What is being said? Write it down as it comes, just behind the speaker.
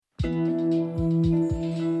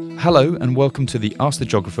Hello and welcome to the Ask the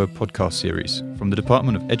Geographer podcast series from the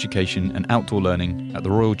Department of Education and Outdoor Learning at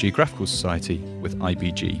the Royal Geographical Society with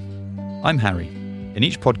IBG. I'm Harry. In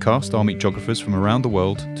each podcast I'll meet geographers from around the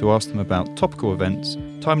world to ask them about topical events,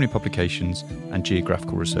 timely publications and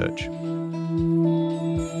geographical research.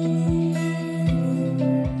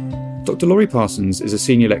 Dr. Laurie Parsons is a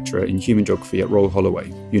senior lecturer in human geography at Royal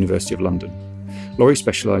Holloway, University of London. Laurie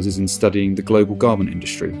specialises in studying the global garment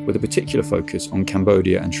industry with a particular focus on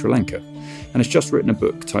Cambodia and Sri Lanka, and has just written a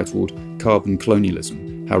book titled Carbon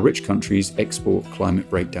Colonialism: How Rich Countries Export Climate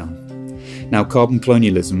Breakdown. Now, carbon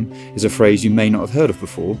colonialism is a phrase you may not have heard of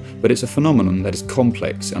before, but it's a phenomenon that is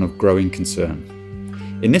complex and of growing concern.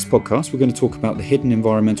 In this podcast, we're going to talk about the hidden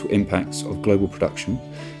environmental impacts of global production,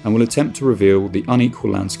 and we'll attempt to reveal the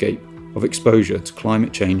unequal landscape of exposure to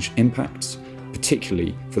climate change impacts,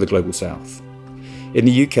 particularly for the global south. In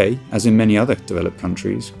the UK, as in many other developed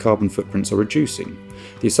countries, carbon footprints are reducing.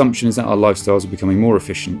 The assumption is that our lifestyles are becoming more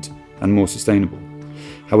efficient and more sustainable.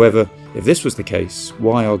 However, if this was the case,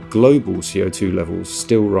 why are global CO2 levels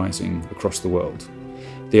still rising across the world?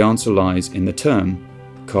 The answer lies in the term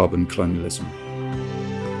carbon colonialism.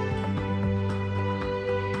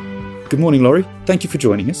 Good morning, Laurie. Thank you for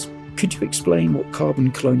joining us. Could you explain what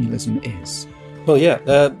carbon colonialism is? Well, yeah,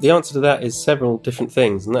 the answer to that is several different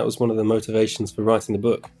things, and that was one of the motivations for writing the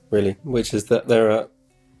book, really, which is that there are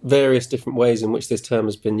various different ways in which this term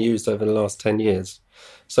has been used over the last 10 years.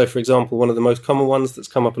 So, for example, one of the most common ones that's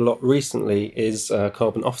come up a lot recently is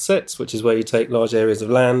carbon offsets, which is where you take large areas of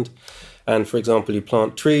land and, for example, you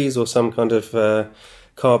plant trees or some kind of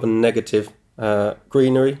carbon negative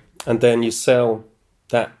greenery, and then you sell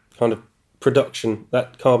that kind of production,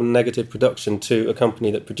 that carbon negative production, to a company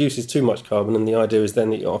that produces too much carbon, and the idea is then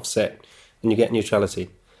that you offset and you get neutrality.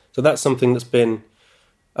 So that's something that's been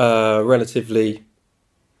a relatively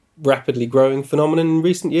rapidly growing phenomenon in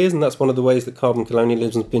recent years, and that's one of the ways that carbon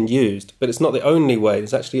colonialism has been used. But it's not the only way.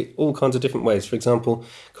 There's actually all kinds of different ways. For example,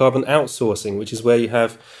 carbon outsourcing, which is where you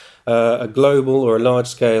have a global or a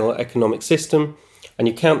large-scale economic system, and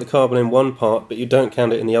you count the carbon in one part, but you don't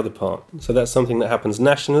count it in the other part. So that's something that happens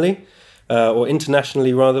nationally, or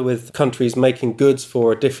internationally rather, with countries making goods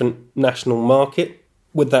for a different national market,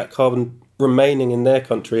 with that carbon remaining in their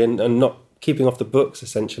country and not keeping off the books,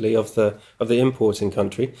 essentially, of the importing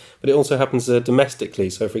country. But it also happens domestically.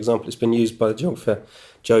 So, for example, it's been used by the geographer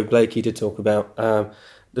Joe Blakey to talk about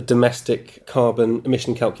the domestic carbon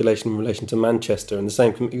emission calculation in relation to Manchester, and the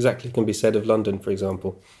same can be said of London, for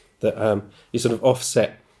example, that you sort of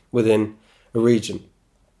offset within a region.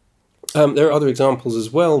 There are other examples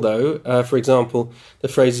as well, though. For example, the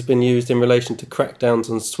phrase has been used in relation to crackdowns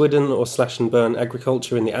on swidden or slash-and-burn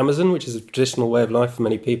agriculture in the Amazon, which is a traditional way of life for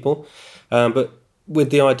many people. But with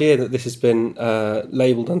the idea that this has been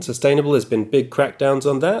labelled unsustainable, there's been big crackdowns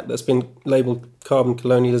on that. That's been labelled carbon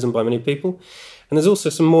colonialism by many people. And there's also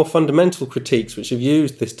some more fundamental critiques which have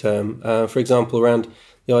used this term, for example, around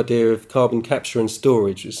the idea of carbon capture and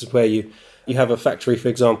storage, which is where you have a factory, for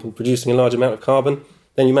example, producing a large amount of carbon.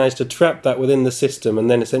 Then you manage to trap that within the system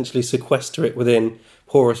and then essentially sequester it within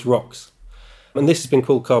porous rocks. And this has been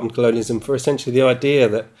called carbon colonialism for essentially the idea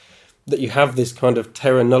that you have this kind of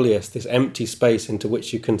terra nullius, this empty space into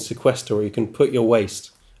which you can sequester or you can put your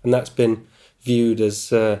waste. And that's been viewed as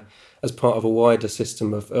part of a wider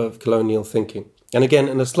system of colonial thinking. And again,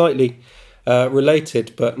 in a slightly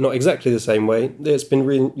related but not exactly the same way, it's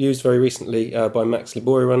been used very recently by Max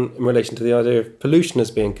Liboiron in relation to the idea of pollution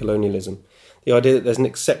as being colonialism. The idea that there's an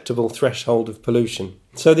acceptable threshold of pollution.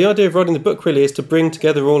 So the idea of writing the book really is to bring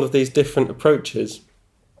together all of these different approaches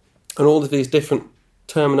and all of these different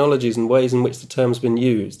terminologies and ways in which the term's been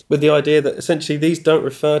used, with the idea that essentially these don't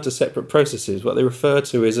refer to separate processes. What they refer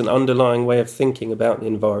to is an underlying way of thinking about the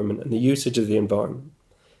environment and the usage of the environment,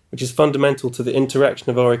 which is fundamental to the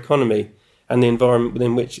interaction of our economy and the environment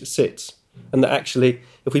within which it sits. And that actually,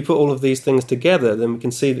 if we put all of these things together, then we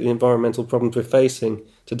can see that the environmental problems we're facing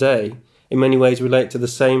today in many ways relate to the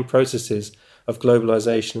same processes of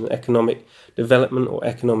globalisation and economic development or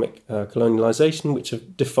economic colonialisation, which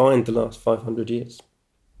have defined the last 500 years.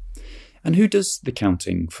 And who does the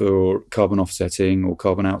counting for carbon offsetting or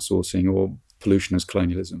carbon outsourcing or pollution as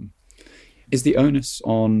colonialism? Is the onus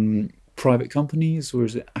on private companies, or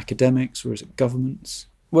is it academics, or is it governments?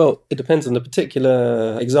 Well, it depends on the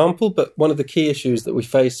particular example, but one of the key issues that we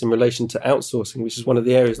face in relation to outsourcing, which is one of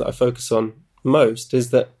the areas that I focus on most,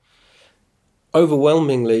 is that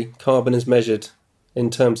overwhelmingly carbon is measured in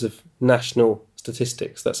terms of national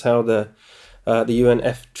statistics. That's how the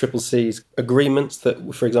UNFCCC's agreements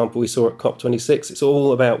that, for example, we saw at COP26, it's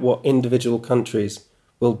all about what individual countries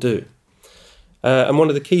will do. And one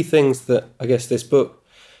of the key things that I guess this book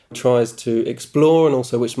tries to explore, and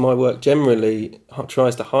also which my work generally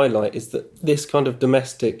tries to highlight, is that this kind of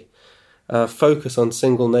domestic focus on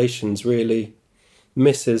single nations really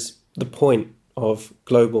misses the point of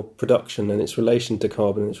global production and its relation to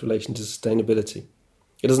carbon and its relation to sustainability.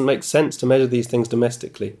 It doesn't make sense to measure these things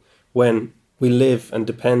domestically when we live and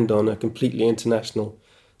depend on a completely international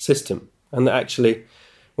system. And that actually,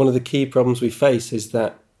 one of the key problems we face is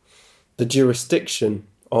that the jurisdiction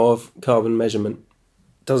of carbon measurement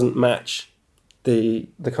doesn't match the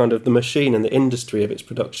kind of the machine and the industry of its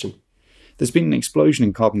production. There's been an explosion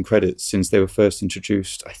in carbon credits since they were first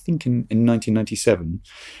introduced, I think in 1997.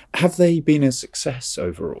 Have they been a success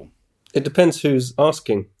overall? It depends who's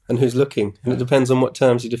asking and who's looking, and it depends on what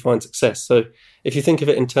terms you define success. So if you think of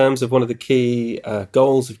it in terms of one of the key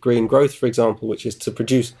goals of green growth, for example, which is to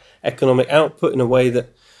produce economic output in a way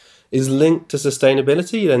that is linked to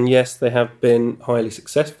sustainability, then yes, they have been highly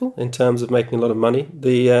successful in terms of making a lot of money.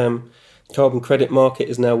 The carbon credit market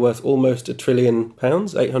is now worth almost £1 trillion,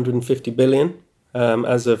 850 billion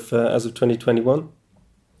as of 2021,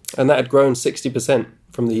 and that had grown 60%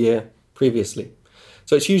 from the year previously.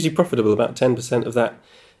 So it's hugely profitable. About 10% of that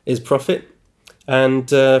is profit, and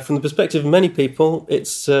from the perspective of many people,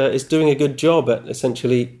 it's doing a good job at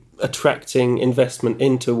essentially attracting investment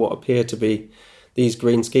into what appear to be these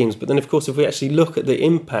green schemes. But then, of course, if we actually look at the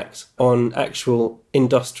impact on actual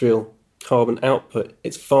industrial carbon output,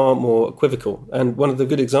 it's far more equivocal. And one of the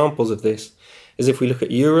good examples of this is if we look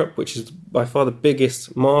at Europe, which is by far the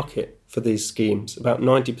biggest market for these schemes. About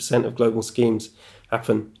 90% of global schemes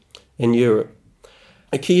happen in Europe.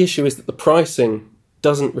 A key issue is that the pricing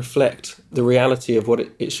doesn't reflect the reality of what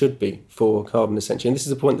it should be for carbon, essentially. And this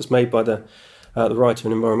is a point that's made by the writer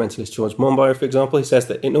and environmentalist George Monbiot, for example. He says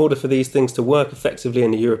that in order for these things to work effectively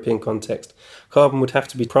in a European context, carbon would have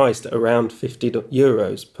to be priced at around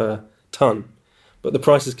 €50 per tonne. But the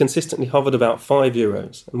price has consistently hovered about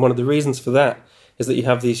 €5. And one of the reasons for that is that you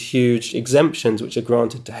have these huge exemptions which are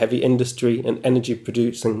granted to heavy industry and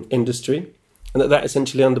energy-producing industry, and that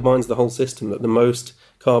essentially undermines the whole system, that the most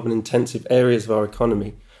carbon-intensive areas of our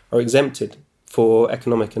economy are exempted for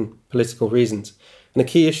economic and political reasons. And a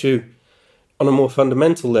key issue on a more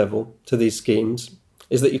fundamental level to these schemes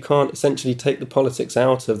is that you can't essentially take the politics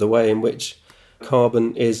out of the way in which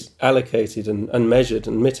carbon is allocated and measured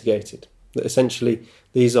and mitigated. That essentially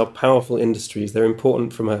these are powerful industries. They're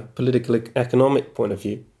important from a political economic point of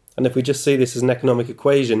view. And if we just see this as an economic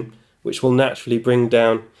equation which will naturally bring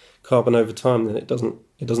down carbon over time, then it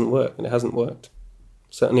doesn't work, and it hasn't worked.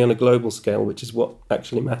 Certainly on a global scale, which is what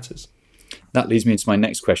actually matters. That leads me into my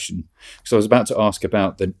next question. So I was about to ask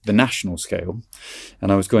about the national scale,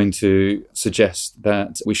 and I was going to suggest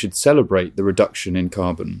that we should celebrate the reduction in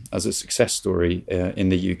carbon as a success story in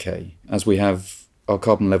the UK, as we have our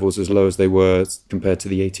carbon levels as low as they were compared to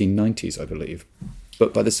the 1890s, I believe.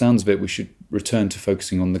 But by the sounds of it, we should return to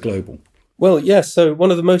focusing on the global. Well, yes. So one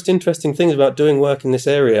of the most interesting things about doing work in this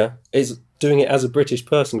area is doing it as a British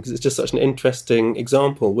person, because it's just such an interesting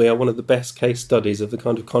example. We are one of the best case studies of the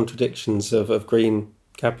kind of contradictions of green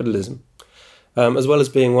capitalism, as well as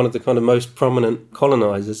being one of the kind of most prominent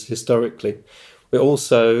colonisers historically. We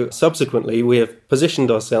also, subsequently, we have positioned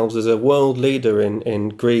ourselves as a world leader in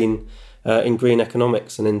green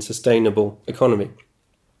economics and in sustainable economy.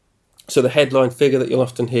 So the headline figure that you'll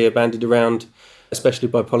often hear bandied around, especially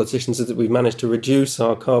by politicians, is that we've managed to reduce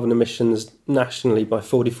our carbon emissions nationally by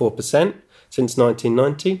 44% since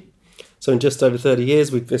 1990. So in just over 30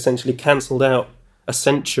 years, we've essentially cancelled out a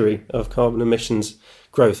century of carbon emissions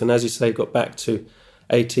growth. And as you say, got back to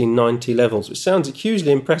 1890 levels, which sounds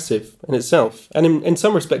hugely impressive in itself. And in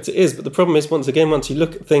some respects it is. But the problem is, once you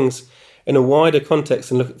look at things in a wider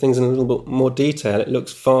context and look at things in a little bit more detail, it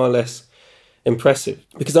looks far less impressive.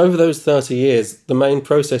 Because over those 30 years, the main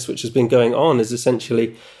process which has been going on is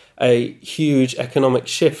essentially a huge economic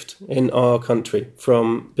shift in our country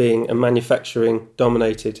from being a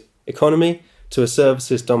manufacturing-dominated economy to a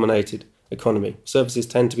services-dominated economy. Services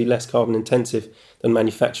tend to be less carbon-intensive than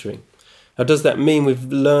manufacturing. Now, does that mean we've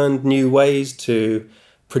learned new ways to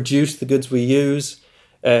produce the goods we use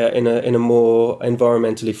in a more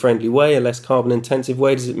environmentally friendly way, a less carbon-intensive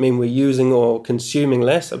way? Does it mean we're using or consuming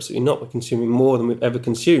less? Absolutely not. We're consuming more than we've ever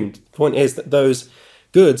consumed. The point is that those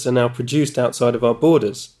goods are now produced outside of our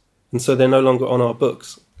borders, and so they're no longer on our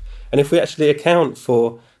books. And if we actually account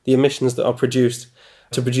for the emissions that are produced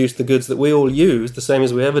to produce the goods that we all use, the same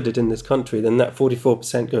as we ever did in this country, then that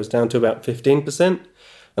 44% goes down to about 15%.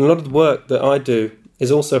 And a lot of the work that I do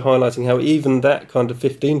is also highlighting how even that kind of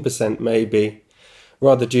 15% may be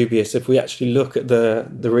rather dubious if we actually look at the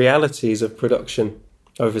realities of production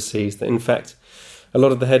overseas. That in fact, a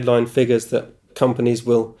lot of the headline figures that companies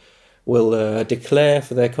will declare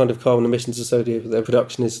for their kind of carbon emissions associated with their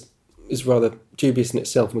production is rather dubious in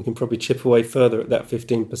itself, and we can probably chip away further at that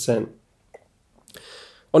 15%.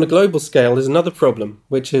 On a global scale, there's another problem,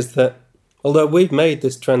 which is that although we've made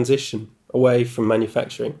this transition away from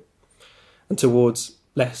manufacturing and towards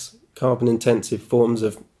less carbon-intensive forms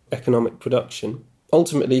of economic production,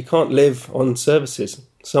 ultimately you can't live on services.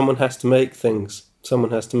 Someone has to make things.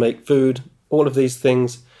 Someone has to make food. All of these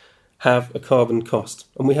things have a carbon cost,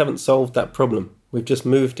 and we haven't solved that problem. We've just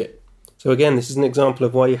moved it. So again, this is an example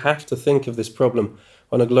of why you have to think of this problem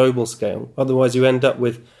on a global scale. Otherwise, you end up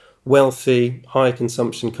with wealthy,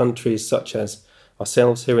 high-consumption countries such as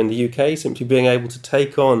ourselves here in the UK simply being able to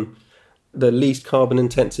take on the least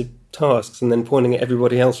carbon-intensive tasks and then pointing at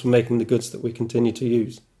everybody else for making the goods that we continue to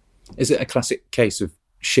use. Is it a classic case of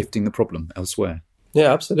shifting the problem elsewhere?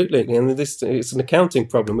 Yeah, absolutely. And it's an accounting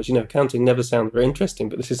problem, which, accounting never sounds very interesting,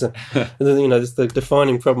 but this is this is the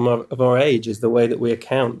defining problem of our age, is the way that we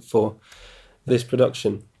account for this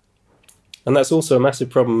production. And that's also a massive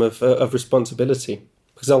problem of responsibility,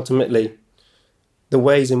 because ultimately the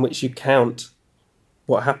ways in which you count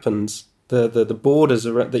what happens, the borders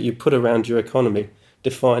that you put around your economy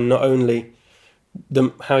define not only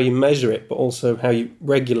how you measure it, but also how you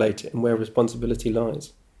regulate it and where responsibility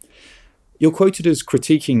lies. You're quoted as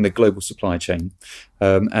critiquing the global supply chain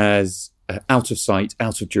as out of sight,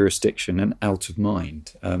 out of jurisdiction, and out of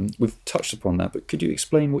mind. We've touched upon that, but could you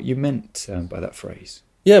explain what you meant by that phrase?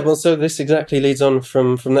 Yeah, well, so this exactly leads on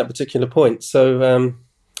from that particular point. So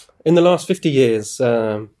in the last 50 years,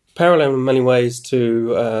 parallel in many ways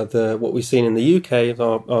to what we've seen in the UK,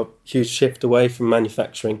 our huge shift away from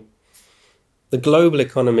manufacturing, the global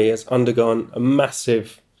economy has undergone a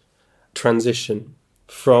massive transition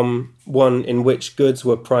from one in which goods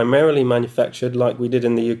were primarily manufactured, like we did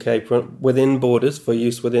in the UK, within borders, for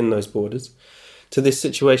use within those borders, to this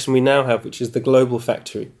situation we now have, which is the global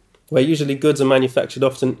factory, where usually goods are manufactured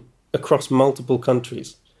often across multiple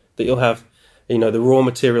countries. That you'll have, the raw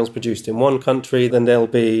materials produced in one country, then they'll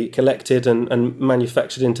be collected and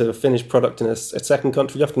manufactured into a finished product in a second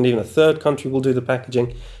country, often even a third country will do the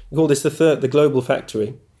packaging. We call this the global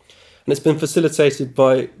factory. And it's been facilitated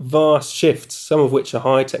by vast shifts, some of which are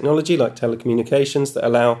high technology, like telecommunications, that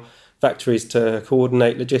allow factories to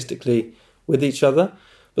coordinate logistically with each other,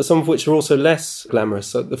 but some of which are also less glamorous.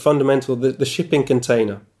 So the shipping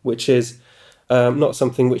container, which is not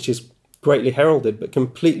something which is greatly heralded, but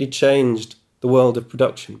completely changed the world of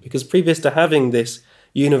production. Because previous to having this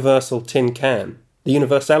universal tin can, the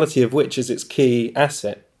universality of which is its key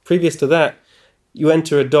asset, previous to that, you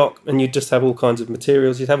enter a dock and you'd just have all kinds of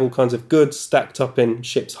materials. You'd have all kinds of goods stacked up in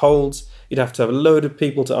ships' holds. You'd have to have a load of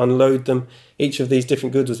people to unload them. Each of these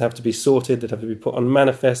different goods would have to be sorted. They'd have to be put on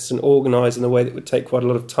manifests and organised in a way that would take quite a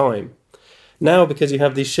lot of time. Now, because you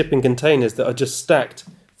have these shipping containers that are just stacked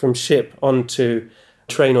from ship onto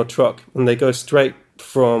train or truck, and they go straight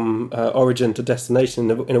from origin to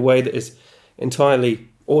destination in a way that is entirely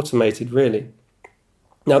automated, really.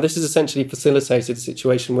 Now, this has essentially facilitated a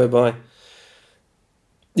situation whereby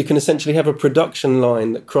you can essentially have a production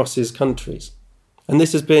line that crosses countries. And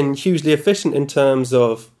this has been hugely efficient in terms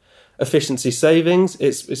of efficiency savings.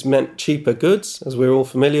 It's meant cheaper goods, as we're all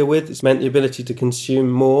familiar with. It's meant the ability to consume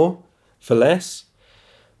more for less.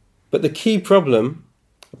 But the key problem,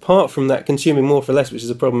 apart from that consuming more for less, which is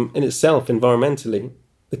a problem in itself environmentally,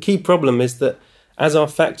 the key problem is that as our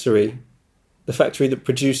factory, the factory that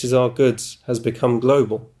produces our goods, has become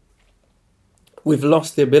global, we've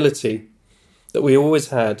lost the ability that we always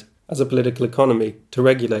had as a political economy to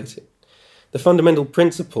regulate it. The fundamental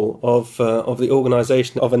principle of the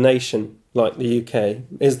organisation of a nation like the UK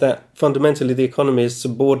is that fundamentally the economy is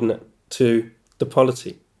subordinate to the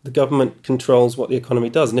polity. The government controls what the economy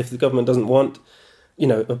does, and if the government doesn't want,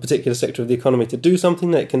 a particular sector of the economy to do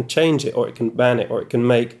something, then it can change it, or it can ban it, or it can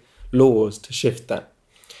make laws to shift that.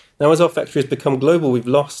 Now, as our factory has become global, we've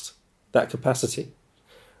lost that capacity.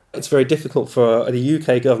 It's very difficult for the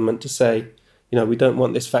UK government to say, we don't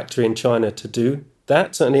want this factory in China to do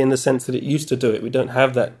that, certainly in the sense that it used to do it. We don't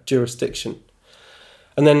have that jurisdiction.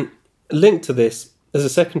 And then linked to this, there's a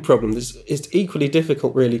second problem. It's equally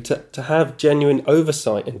difficult, really, to have genuine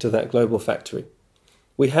oversight into that global factory.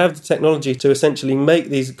 We have the technology to essentially make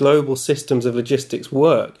these global systems of logistics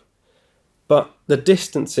work, but the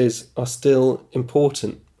distances are still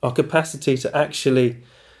important. Our capacity to actually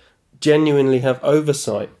genuinely have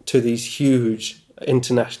oversight to these huge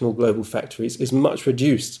international global factories is much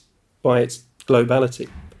reduced by its globality.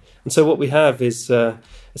 And so what we have is a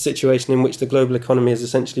situation in which the global economy has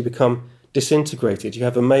essentially become disintegrated. You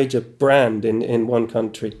have a major brand in one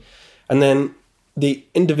country, and then the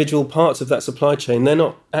individual parts of that supply chain, they're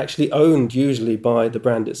not actually owned usually by the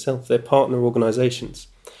brand itself. They're partner organisations.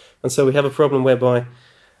 And so we have a problem whereby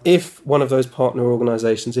if one of those partner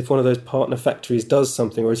organisations, if one of those partner factories does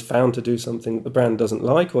something or is found to do something that the brand doesn't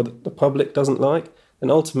like or that the public doesn't like, then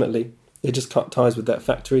ultimately they just cut ties with that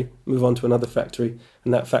factory, move on to another factory,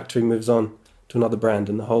 and that factory moves on to another brand,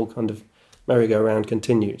 and the whole kind of merry-go-round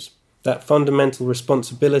continues. That fundamental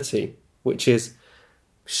responsibility, which is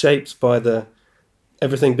shaped by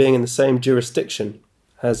everything being in the same jurisdiction,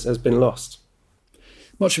 has been lost.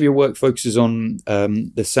 Much of your work focuses on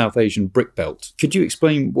the South Asian brick belt. Could you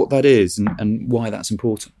explain what that is and why that's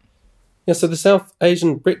important? Yeah, so the South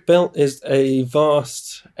Asian brick belt is a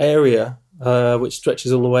vast area which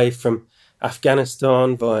stretches all the way from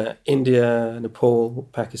Afghanistan via India, Nepal,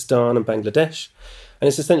 Pakistan and Bangladesh. And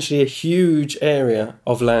it's essentially a huge area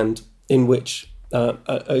of land in which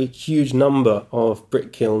a huge number of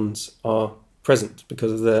brick kilns are present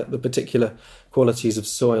because of the particular qualities of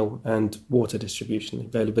soil and water distribution, the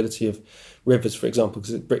availability of rivers, for example,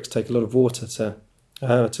 because bricks take a lot of water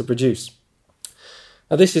to produce.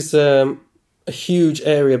 Now, this is a huge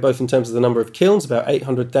area, both in terms of the number of kilns, about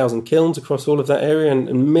 800,000 kilns across all of that area,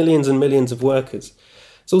 and millions of workers.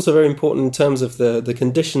 It's also very important in terms of the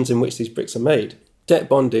conditions in which these bricks are made. Debt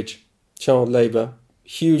bondage, child labour,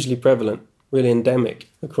 hugely prevalent, really endemic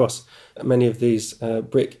across many of these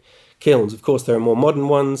brick kilns. Of course, there are more modern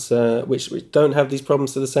ones which don't have these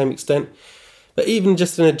problems to the same extent. But even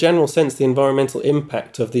just in a general sense, the environmental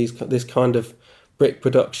impact of this kind of brick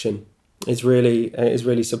production is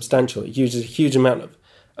really substantial. It uses a huge amount of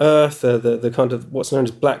earth. The kind of what's known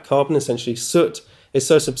as black carbon, essentially soot, is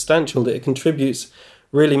so substantial that it contributes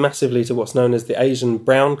really massively to what's known as the Asian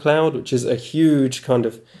brown cloud, which is a huge kind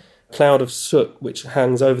of cloud of soot which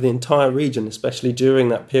hangs over the entire region, especially during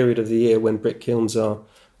that period of the year when brick kilns are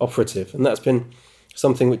operative. And that's been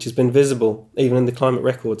something which has been visible even in the climate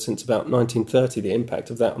record since about 1930, the impact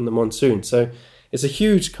of that on the monsoon. So it's a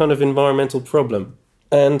huge kind of environmental problem.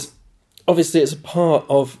 And obviously it's a part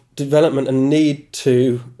of development and need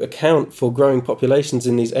to account for growing populations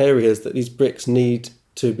in these areas that these bricks need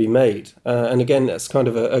to be made. And again, that's kind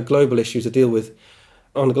of a global issue to deal with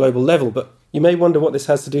on a global level. But you may wonder what this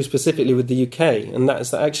has to do specifically with the UK, and that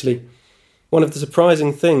is that actually one of the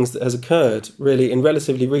surprising things that has occurred really in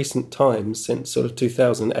relatively recent times, since sort of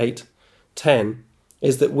 2008-10,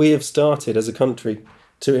 is that we have started as a country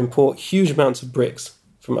to import huge amounts of bricks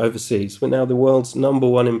from overseas. We're now the world's number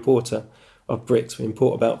one importer of bricks. We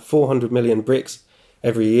import about 400 million bricks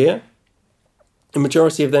every year. The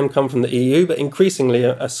majority of them come from the EU, but increasingly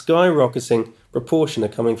a skyrocketing proportion are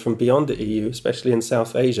coming from beyond the EU, especially in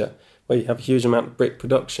South Asia, where you have a huge amount of brick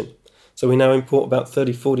production. So we now import about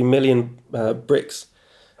 30-40 million bricks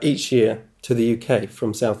each year to the UK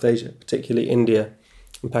from South Asia, particularly India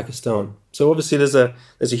and Pakistan. So obviously there's a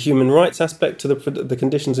human rights aspect to the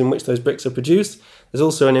conditions in which those bricks are produced. There's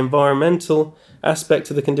also an environmental aspect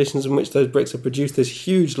to the conditions in which those bricks are produced. There's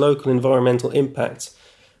huge local environmental impacts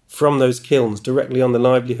from those kilns directly on the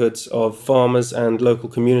livelihoods of farmers and local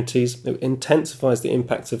communities. It intensifies the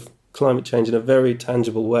impacts of climate change in a very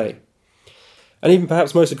tangible way. And even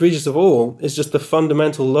perhaps most egregious of all is just the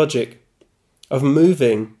fundamental logic of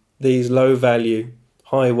moving these low-value,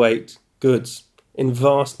 high-weight goods in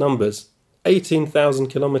vast numbers, 18,000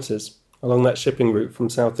 kilometres along that shipping route from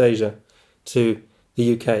South Asia to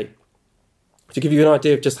the UK. To give you an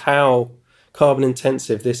idea of just how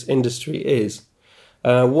carbon-intensive this industry is,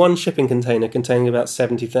 one shipping container containing about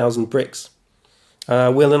 70,000 bricks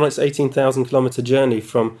will, on its 18,000 kilometre journey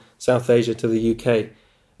from South Asia to the UK,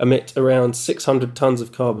 emit around 600 tonnes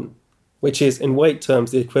of carbon, which is, in weight terms,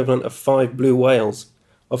 the equivalent of 5 blue whales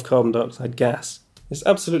of carbon dioxide gas. It's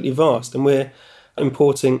absolutely vast, and we're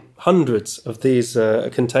importing hundreds of these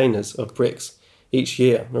containers of bricks each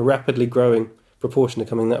year. A rapidly growing proportion are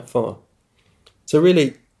coming that far. So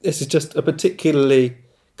really, this is just a particularly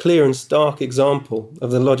clear and stark example of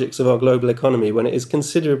the logics of our global economy, when it is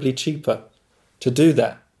considerably cheaper to do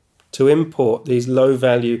that, to import these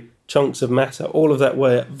low-value chunks of matter all of that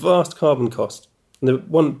way at vast carbon cost. And the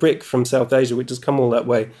one brick from South Asia, which has come all that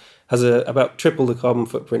way, has about triple the carbon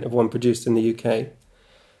footprint of one produced in the UK.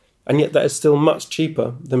 And yet that is still much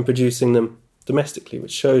cheaper than producing them domestically,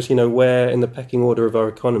 which shows, where in the pecking order of our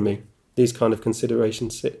economy these kind of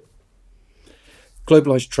considerations sit.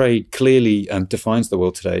 Globalised trade clearly defines the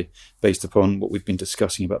world today based upon what we've been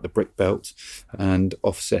discussing about the brick belt and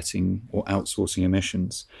offsetting or outsourcing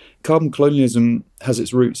emissions. Carbon colonialism has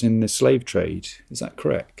its roots in the slave trade. Is that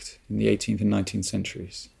correct? In the 18th and 19th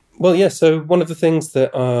centuries? Well, yeah, so one of the things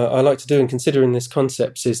that I like to do in considering this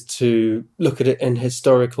concept is to look at it in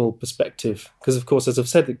historical perspective. Because, of course, as I've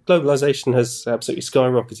said, globalisation has absolutely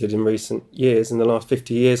skyrocketed in recent years, in the last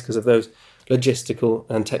 50 years, because of those logistical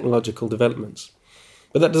and technological developments.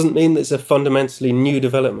 But that doesn't mean that it's a fundamentally new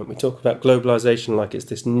development. We talk about globalisation like it's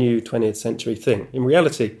this new 20th century thing. In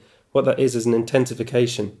reality, what that is an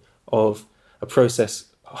intensification of a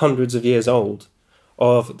process hundreds of years old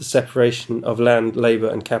of the separation of land, labour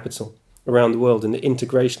and capital around the world and the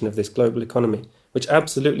integration of this global economy, which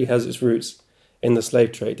absolutely has its roots in the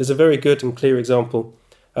slave trade. There's a very good and clear example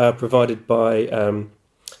provided by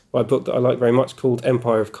a book that I like very much called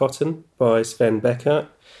Empire of Cotton by Sven Becker.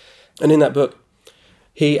 And in that book,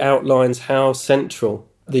 he outlines how central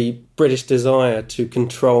the British desire to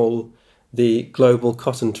control the global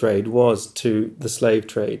cotton trade was to the slave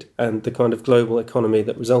trade and the kind of global economy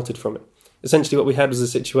that resulted from it. Essentially what we had was a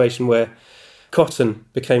situation where cotton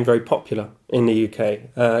became very popular in the UK.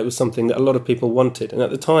 It was something that a lot of people wanted. And at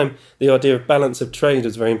the time, the idea of balance of trade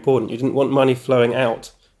was very important. You didn't want money flowing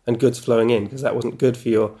out and goods flowing in, because that wasn't good for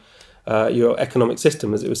your economic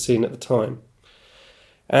system as it was seen at the time.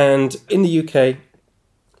 And in the UK,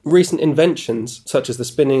 recent inventions such as the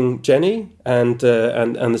spinning jenny and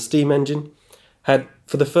the steam engine had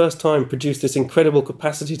for the first time produced this incredible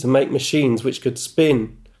capacity to make machines which could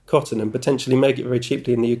spin cotton and potentially make it very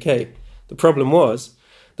cheaply in the UK. The problem was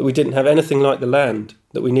that we didn't have anything like the land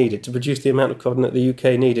that we needed to produce the amount of cotton that the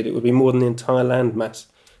UK needed. It would be more than the entire land mass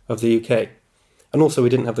of the UK. And also we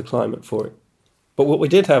didn't have the climate for it. But what we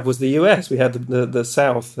did have was the US. We had the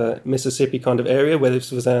South, Mississippi kind of area where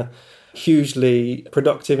this was hugely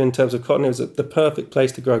productive in terms of cotton. It was the perfect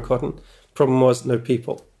place to grow cotton. Problem was no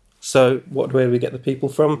people. So where do we get the people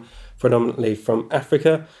from? Predominantly from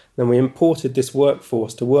Africa. Then we imported this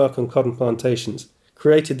workforce to work on cotton plantations,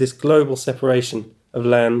 created this global separation of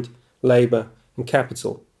land, labour and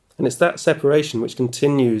capital. And it's that separation which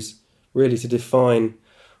continues really to define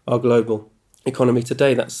our global economy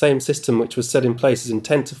today. That same system which was set in place is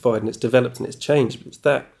intensified and it's developed and it's changed. But it's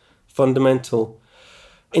that fundamental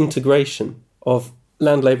integration of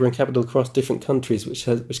land, labour and capital across different countries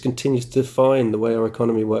which continues to define the way our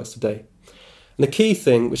economy works today. And the key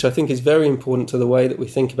thing, which I think is very important to the way that we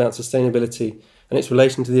think about sustainability and its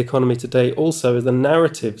relation to the economy today also, is the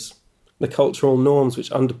narratives, the cultural norms which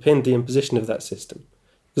underpin the imposition of that system.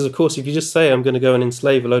 Because of course if you just say I'm going to go and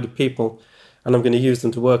enslave a load of people and I'm going to use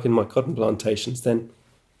them to work in my cotton plantations, then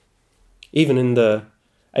even in the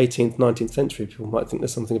 18th, 19th century, people might think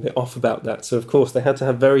there's something a bit off about that. So, of course, they had to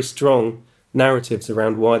have very strong narratives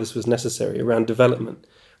around why this was necessary, around development.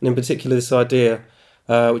 And in particular, this idea,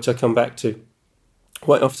 which I come back to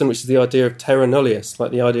quite often, which is the idea of terra nullius,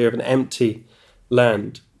 like the idea of an empty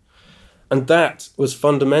land. And that was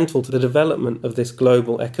fundamental to the development of this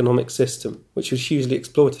global economic system, which was hugely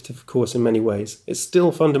exploitative, of course, in many ways. It's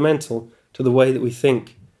still fundamental to the way that we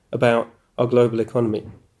think about our global economy.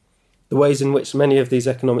 The ways in which many of these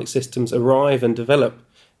economic systems arrive and develop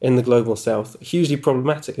in the global south are hugely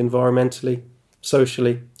problematic environmentally,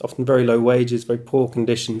 socially, often very low wages, very poor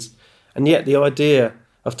conditions. And yet the idea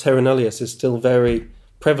of terra nullius is still very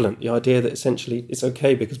prevalent, the idea that essentially it's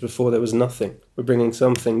okay because before there was nothing. We're bringing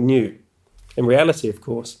something new. In reality, of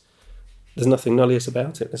course, there's nothing nullius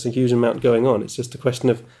about it. There's a huge amount going on. It's just a question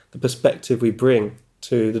of the perspective we bring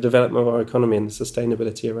to the development of our economy and the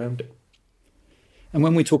sustainability around it. And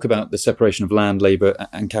when we talk about the separation of land, labour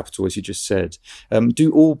and capital, as you just said,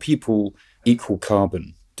 do all people equal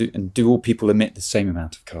carbon? Do all people emit the same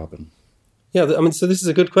amount of carbon? Yeah, so this is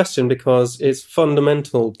a good question because it's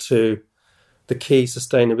fundamental to the key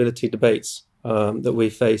sustainability debates that we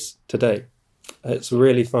face today. It's a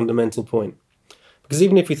really fundamental point. Because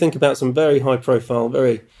even if we think about some very high-profile,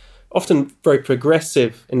 very often very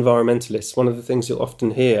progressive environmentalists, one of the things you'll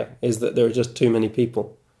often hear is that there are just too many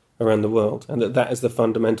people around the world, and that is the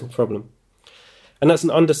fundamental problem. And that's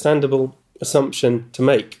an understandable assumption to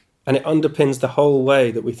make, and it underpins the whole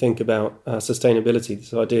way that we think about sustainability,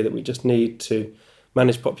 this idea that we just need to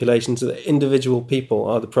manage populations, that individual people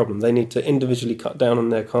are the problem. They need to individually cut down on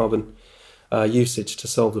their carbon usage to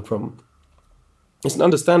solve the problem. It's an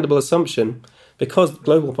understandable assumption because the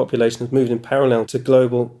global population has moved in parallel to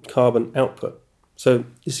global carbon output. So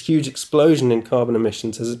this huge explosion in carbon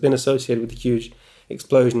emissions has been associated with a huge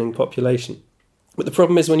explosion in population. But the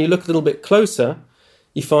problem is when you look a little bit closer,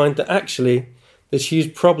 you find that actually there's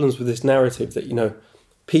huge problems with this narrative that,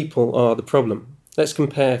 people are the problem. Let's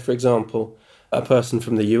compare, for example, a person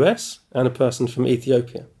from the US and a person from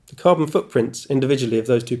Ethiopia. The carbon footprints individually of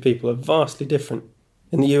those two people are vastly different.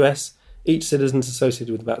 In the US, each citizen is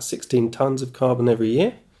associated with about 16 tonnes of carbon every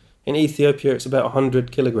year. In Ethiopia, it's about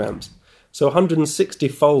 100 kilograms. So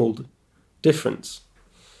 160-fold difference.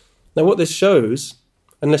 Now, what this shows,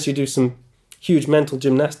 unless you do some huge mental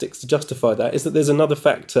gymnastics to justify that, is that there's another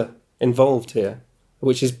factor involved here,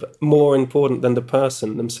 which is more important than the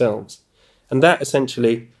person themselves. And that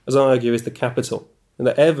essentially, as I argue, is the capital. And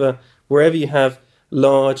that wherever you have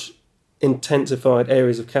large, intensified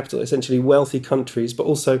areas of capital, essentially wealthy countries, but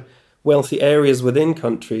also wealthy areas within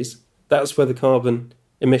countries, that's where the carbon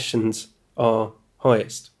emissions are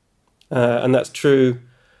highest. And that's true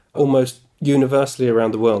almost universally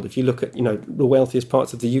around the world. If you look at, the wealthiest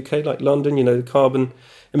parts of the UK, like London, the carbon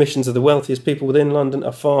emissions of the wealthiest people within London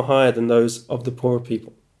are far higher than those of the poorer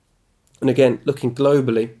people. And again, looking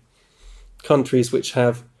globally, countries which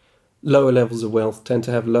have lower levels of wealth tend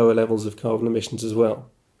to have lower levels of carbon emissions as well.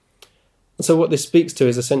 And so what this speaks to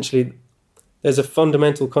is essentially there's a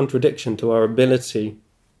fundamental contradiction to our ability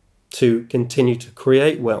to continue to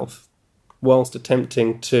create wealth whilst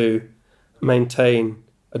attempting to maintain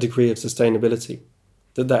a degree of sustainability.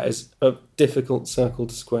 That is a difficult circle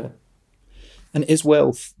to square. And is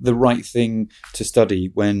wealth the right thing to study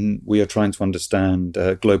when we are trying to understand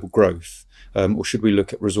global growth? Or should we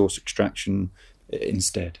look at resource extraction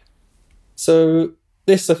instead? So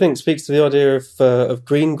this, I think, speaks to the idea of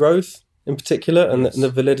green growth in particular, and the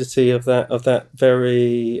validity of that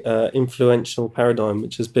very influential paradigm,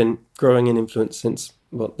 which has been growing in influence since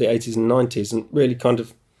the 80s and 90s, and really kind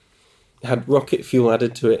of had rocket fuel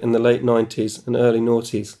added to it in the late 90s and early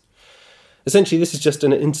noughties. Essentially, this is just,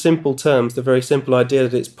 in simple terms, the very simple idea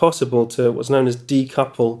that it's possible to what's known as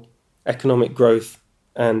decouple economic growth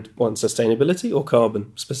and sustainability, or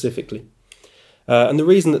carbon specifically. And the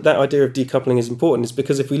reason that idea of decoupling is important is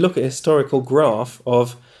because if we look at a historical graph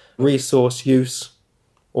of resource use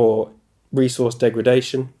or resource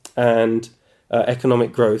degradation and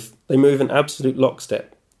economic growth, they move in absolute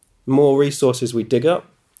lockstep. The more resources we dig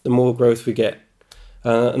up, the more growth we get.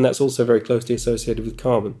 And that's also very closely associated with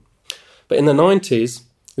carbon. But in the 90s,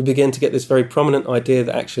 we begin to get this very prominent idea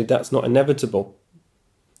that actually that's not inevitable,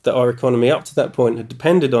 that our economy up to that point had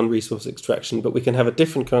depended on resource extraction, but we can have a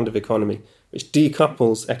different kind of economy which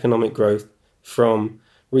decouples economic growth from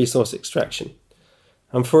resource extraction.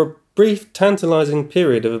 And for a brief, tantalising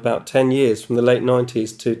period of about 10 years, from the late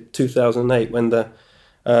 90s to 2008, when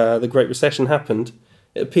the Great Recession happened,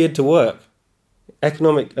 it appeared to work.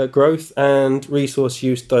 Economic growth and resource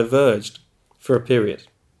use diverged for a period.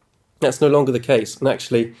 That's no longer the case, and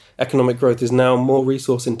actually economic growth is now more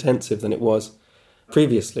resource intensive than it was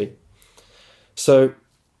previously. So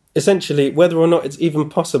essentially, whether or not it's even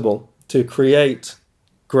possible to create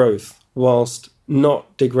growth whilst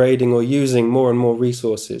not degrading or using more and more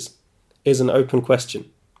resources is an open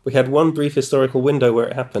question. We had one brief historical window where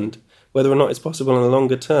it happened. Whether or not it's possible on a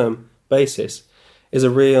longer term basis is a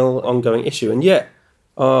real ongoing issue. And yet,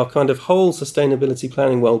 our kind of whole sustainability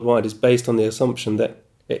planning worldwide is based on the assumption that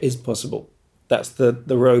it is possible. That's the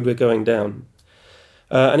road we're going down.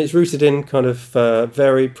 And it's rooted in kind of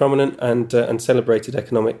very prominent and celebrated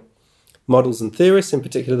economic models and theorists, in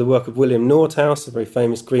particular the work of William Nordhaus, a very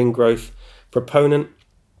famous green growth proponent.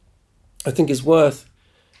 I think it's worth,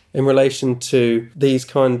 in relation to these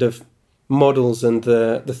kind of models and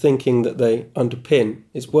the thinking that they underpin,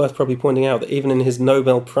 it's worth probably pointing out that even in his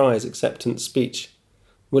Nobel Prize acceptance speech,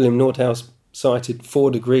 William Nordhaus cited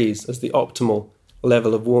 4 degrees as the optimal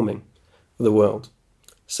level of warming for the world.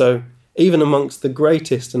 So even amongst the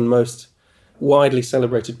greatest and most widely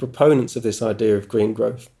celebrated proponents of this idea of green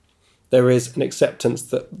growth, there is an acceptance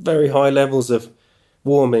that very high levels of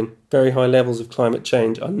warming, very high levels of climate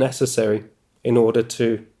change are necessary in order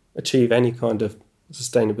to achieve any kind of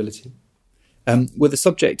sustainability. We're the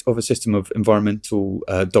subject of a system of environmental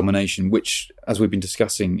domination, which, as we've been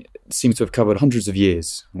discussing, seems to have covered hundreds of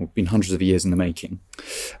years, or been hundreds of years in the making.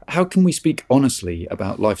 How can we speak honestly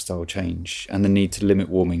about lifestyle change and the need to limit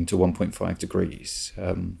warming to 1.5 degrees?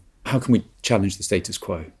 How can we challenge the status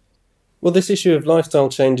quo? Well, this issue of lifestyle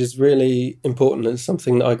change is really important and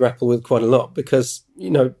something that I grapple with quite a lot because,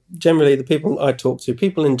 generally the people I talk to,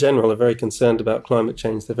 people in general are very concerned about climate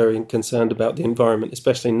change. They're very concerned about the environment,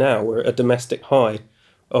 especially now. We're at a domestic high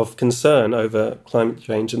of concern over climate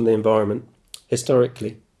change and the environment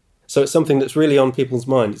historically. So it's something that's really on people's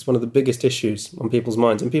mind. It's one of the biggest issues on people's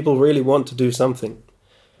minds, and people really want to do something.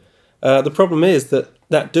 The problem is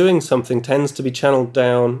that doing something tends to be channeled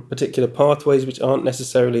down particular pathways which aren't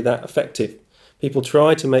necessarily that effective. People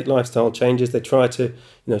try to make lifestyle changes. They try to,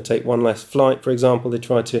 take one less flight, for example. They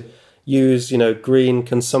try to use, green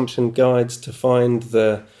consumption guides to find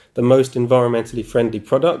the most environmentally friendly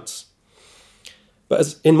products.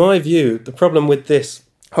 But in my view, the problem with this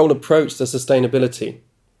whole approach to sustainability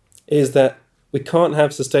is that we can't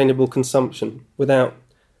have sustainable consumption without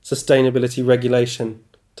sustainability regulation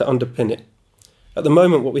to underpin it. At the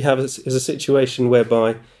moment, what we have is a situation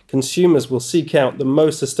whereby consumers will seek out the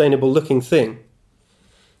most sustainable looking thing.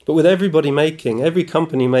 But with every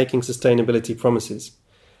company making sustainability promises,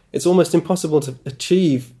 it's almost impossible to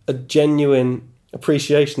achieve a genuine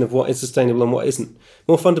appreciation of what is sustainable and what isn't.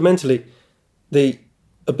 More fundamentally, the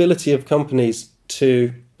ability of companies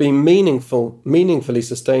to be meaningfully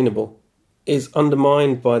sustainable is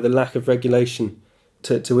undermined by the lack of regulation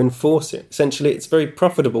to enforce it. Essentially, it's very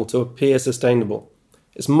profitable to appear sustainable.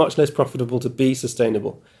 It's much less profitable to be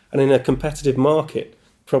sustainable. And in a competitive market,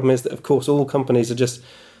 the problem is that, of course, all companies are just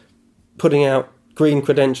putting out green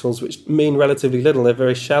credentials which mean relatively little. They're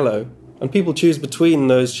very shallow. And people choose between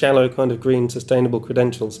those shallow kind of green sustainable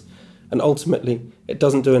credentials. And ultimately, it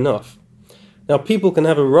doesn't do enough. Now, people can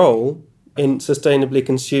have a role in sustainably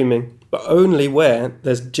consuming, but only where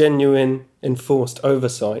there's genuine enforced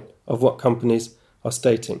oversight of what companies are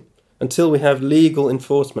stating. Until we have legal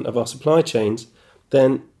enforcement of our supply chains,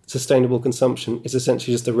 then sustainable consumption is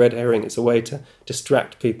essentially just a red herring. It's a way to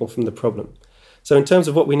distract people from the problem. So in terms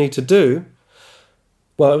of what we need to do,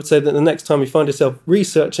 well, I would say that the next time you find yourself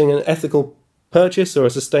researching an ethical purchase or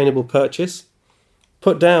a sustainable purchase,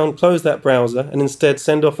 close that browser and instead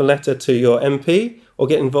send off a letter to your MP or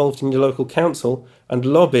get involved in your local council and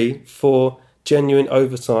lobby for genuine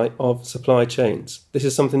oversight of supply chains. This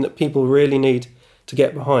is something that people really need to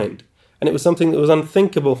get behind. And it was something that was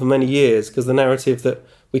unthinkable for many years because the narrative that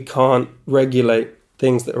we can't regulate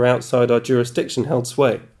things that are outside our jurisdiction held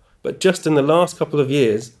sway. But just in the last couple of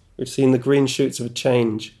years, we've seen the green shoots of a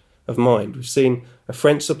change of mind. We've seen a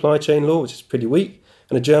French supply chain law, which is pretty weak,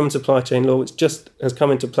 and a German supply chain law, which just has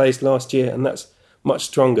come into place last year, and that's much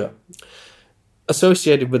stronger.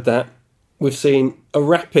 Associated with that, we've seen a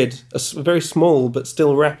very small but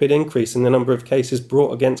still rapid increase in the number of cases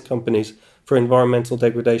brought against companies for environmental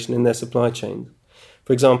degradation in their supply chain.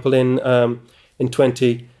 For example, in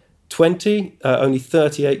 2020, only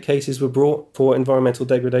 38 cases were brought for environmental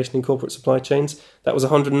degradation in corporate supply chains. That was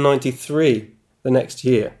 193 the next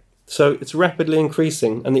year. So it's rapidly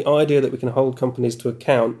increasing, and the idea that we can hold companies to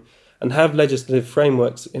account and have legislative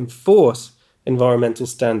frameworks enforce environmental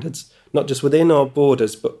standards, not just within our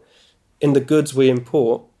borders, but in the goods we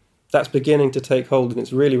import, that's beginning to take hold, and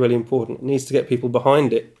it's really, really important. It needs to get people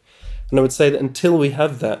behind it. And I would say that until we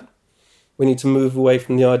have that, we need to move away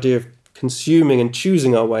from the idea of consuming and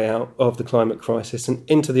choosing our way out of the climate crisis and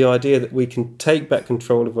into the idea that we can take back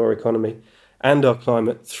control of our economy and our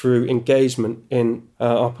climate through engagement in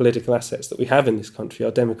our political assets that we have in this country,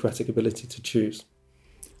 our democratic ability to choose.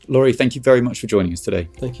 Laurie, thank you very much for joining us today.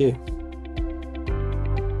 Thank you.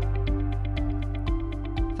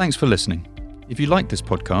 Thanks for listening. If you like this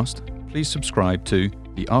podcast, please subscribe to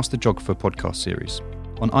the Ask the Geographer podcast series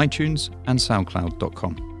on iTunes and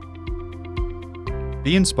SoundCloud.com.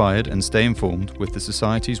 Be inspired and stay informed with the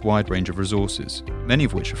Society's wide range of resources, many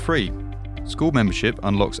of which are free. School membership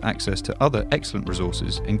unlocks access to other excellent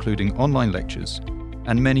resources, including online lectures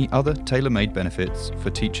and many other tailor-made benefits for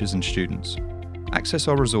teachers and students. Access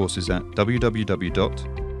our resources at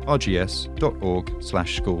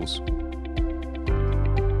www.rgs.org/schools.